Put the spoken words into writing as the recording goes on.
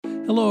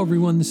Hello,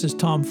 everyone. This is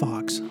Tom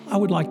Fox. I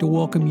would like to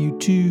welcome you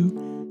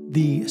to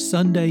the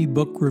Sunday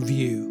Book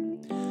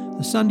Review.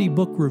 The Sunday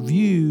Book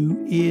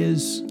Review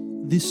is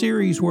the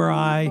series where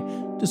I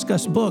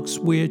discuss books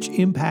which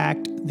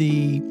impact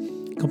the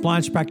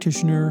compliance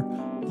practitioner,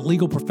 the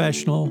legal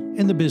professional,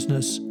 and the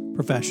business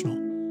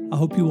professional. I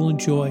hope you will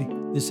enjoy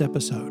this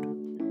episode.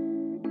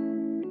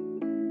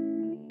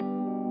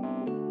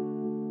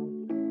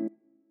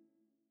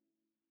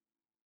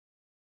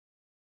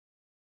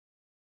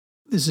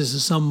 This is a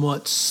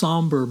somewhat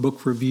somber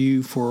book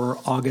review for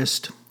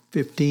August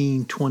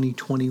 15,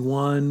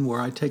 2021,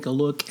 where I take a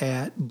look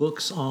at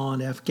books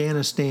on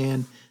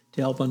Afghanistan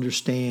to help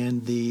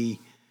understand the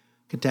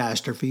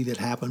catastrophe that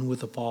happened with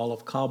the fall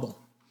of Kabul.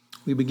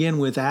 We begin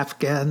with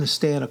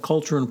Afghanistan, A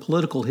Culture and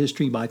Political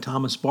History by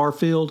Thomas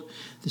Barfield.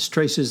 This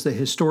traces the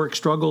historic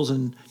struggles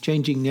and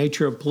changing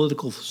nature of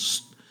political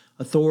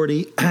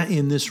authority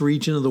in this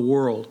region of the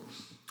world.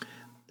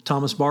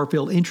 Thomas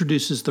Barfield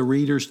introduces the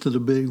readers to the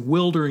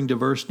bewildering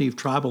diversity of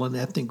tribal and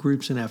ethnic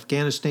groups in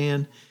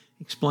Afghanistan,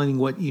 explaining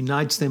what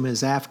unites them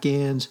as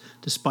Afghans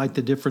despite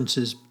the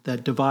differences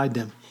that divide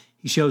them.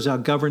 He shows how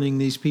governing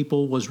these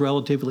people was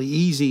relatively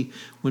easy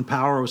when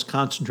power was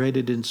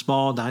concentrated in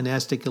small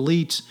dynastic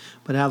elites,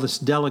 but how this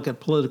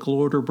delicate political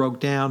order broke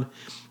down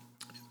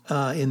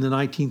in the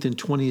 19th and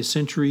 20th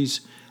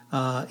centuries,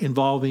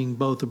 involving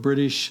both the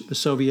British, the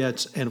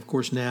Soviets, and of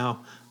course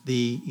now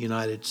the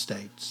United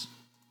States.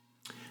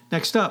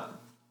 Next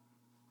up,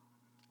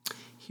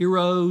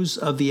 Heroes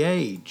of the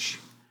Age,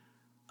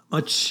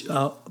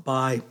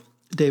 by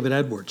David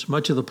Edwards.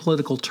 Much of the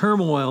political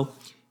turmoil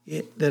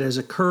that has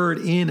occurred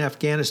in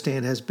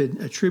Afghanistan has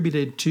been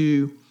attributed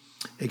to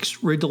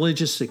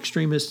religious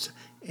extremists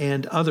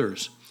and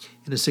others.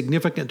 In a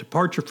significant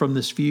departure from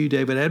this view,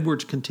 David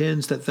Edwards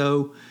contends that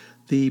though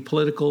the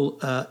political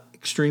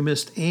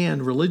extremists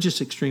and religious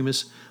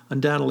extremists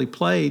undoubtedly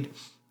played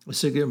a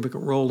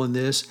significant role in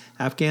this,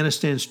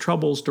 Afghanistan's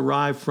troubles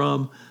derive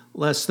from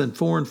less than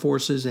foreign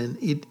forces and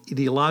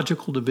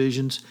ideological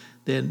divisions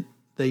than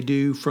they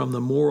do from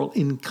the moral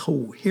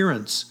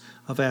incoherence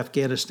of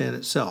Afghanistan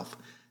itself.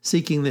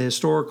 Seeking the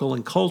historical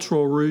and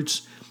cultural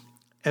roots,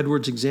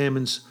 Edwards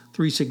examines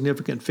three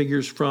significant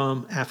figures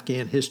from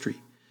Afghan history.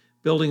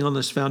 Building on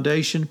this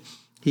foundation,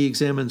 he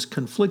examines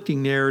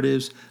conflicting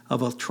narratives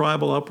of a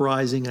tribal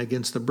uprising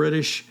against the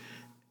British,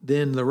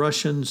 then the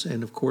Russians,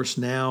 and of course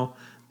now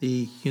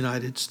the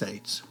United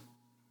States.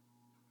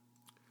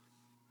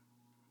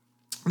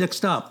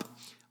 Next up,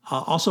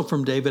 also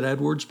from David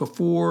Edwards,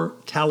 Before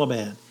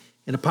Taliban.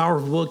 In a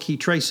powerful book, he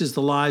traces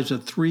the lives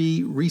of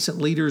three recent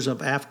leaders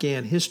of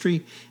Afghan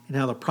history and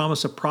how the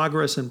promise of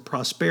progress and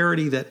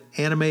prosperity that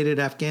animated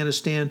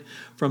Afghanistan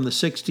from the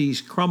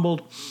 60s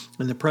crumbled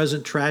and the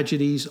present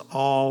tragedies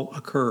all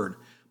occurred.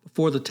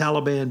 Before the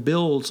Taliban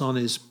builds on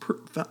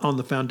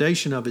the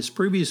foundation of his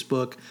previous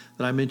book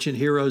that I mentioned,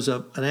 Heroes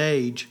of an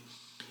Age.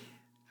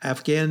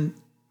 Afghanistans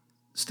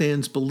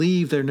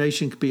believe their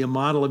nation could be a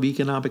model of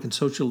economic and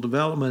social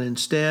development.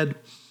 Instead,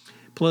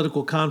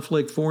 political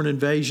conflict, foreign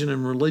invasion,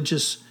 and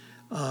religious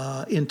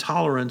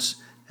intolerance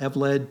have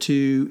led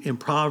to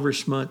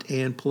impoverishment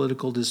and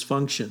political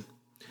dysfunction.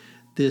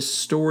 This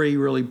story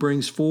really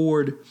brings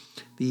forward,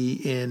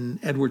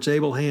 in Edwards'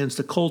 able hands,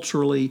 the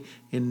culturally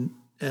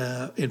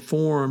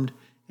informed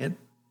and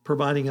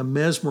providing a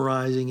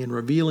mesmerizing and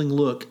revealing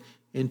look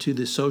into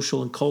the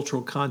social and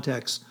cultural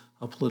context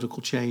of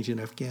political change in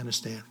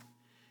Afghanistan.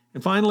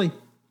 And finally,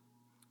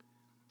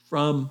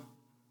 from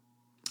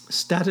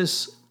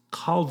Stathis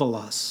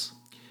Kalvalas,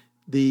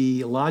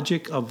 The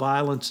Logic of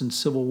Violence and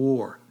Civil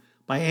War.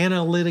 By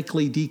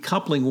analytically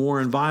decoupling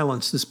war and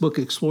violence, this book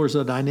explores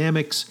the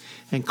dynamics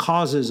and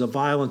causes of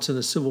violence in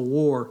a civil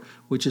war,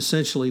 which is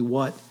essentially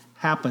what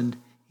happened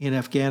in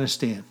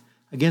Afghanistan.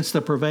 Against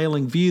the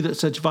prevailing view that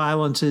such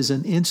violence is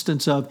an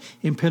instance of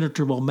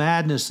impenetrable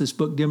madness, this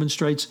book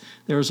demonstrates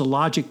there is a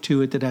logic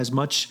to it that has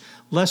much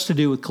less to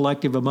do with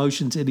collective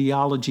emotions,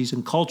 ideologies,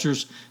 and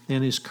cultures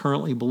than is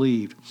currently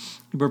believed.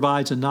 He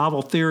provides a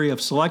novel theory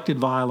of selected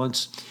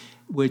violence,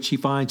 which he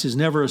finds is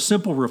never a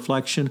simple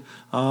reflection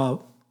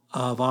of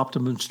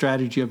optimum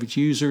strategy of its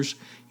users.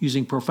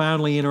 Using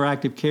profoundly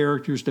interactive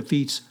characters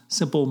defeats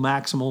simple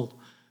maximal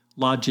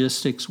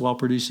logistics while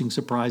producing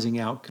surprising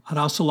outcomes. I'd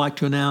also like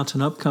to announce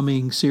an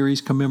upcoming series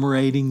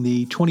commemorating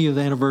the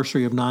 20th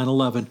anniversary of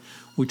 9/11,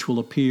 which will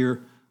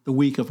appear the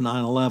week of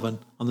 9/11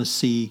 on the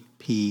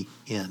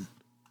CPN.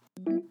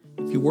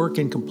 If you work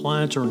in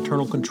compliance or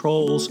internal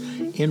controls,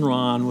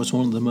 Enron was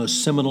one of the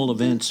most seminal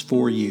events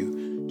for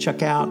you.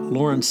 Check out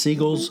Lauren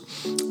Siegel's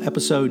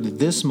episode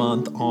this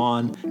month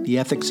on the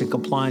Ethics and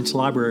Compliance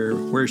Library,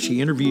 where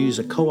she interviews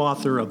a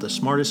co-author of The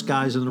Smartest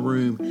Guys in the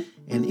Room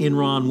and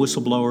Enron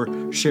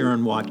whistleblower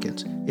Sharon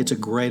Watkins. It's a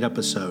great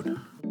episode.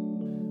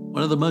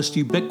 One of the most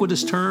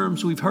ubiquitous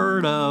terms we've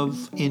heard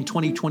of in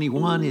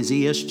 2021 is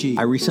ESG.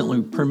 I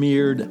recently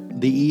premiered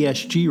the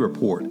ESG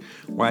report,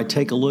 where I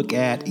take a look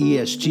at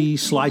ESG,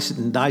 slice it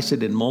and dice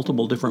it in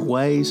multiple different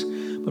ways,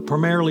 but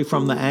primarily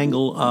from the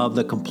angle of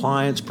the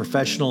compliance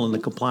professional and the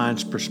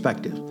compliance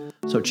perspective.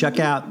 So check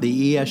out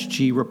the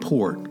ESG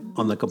report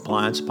on the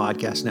Compliance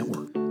Podcast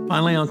Network.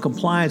 Finally, on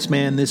Compliance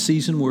Man, this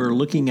season we're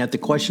looking at the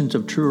questions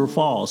of true or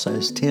false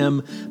as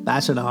Tim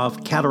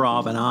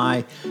Basanov-Kadarov and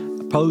I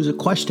pose a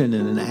question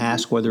and then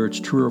ask whether it's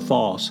true or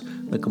false.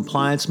 The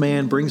Compliance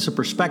Man brings the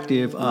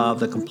perspective of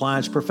the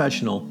compliance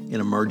professional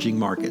in emerging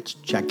markets.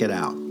 Check it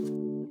out.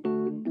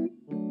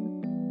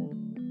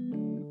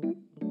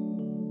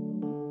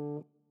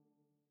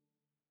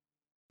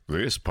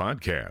 This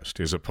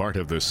podcast is a part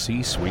of the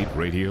C-Suite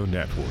Radio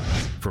Network.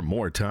 For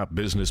more top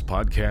business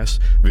podcasts,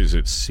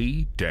 visit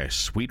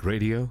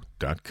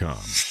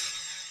c-suiteradio.com.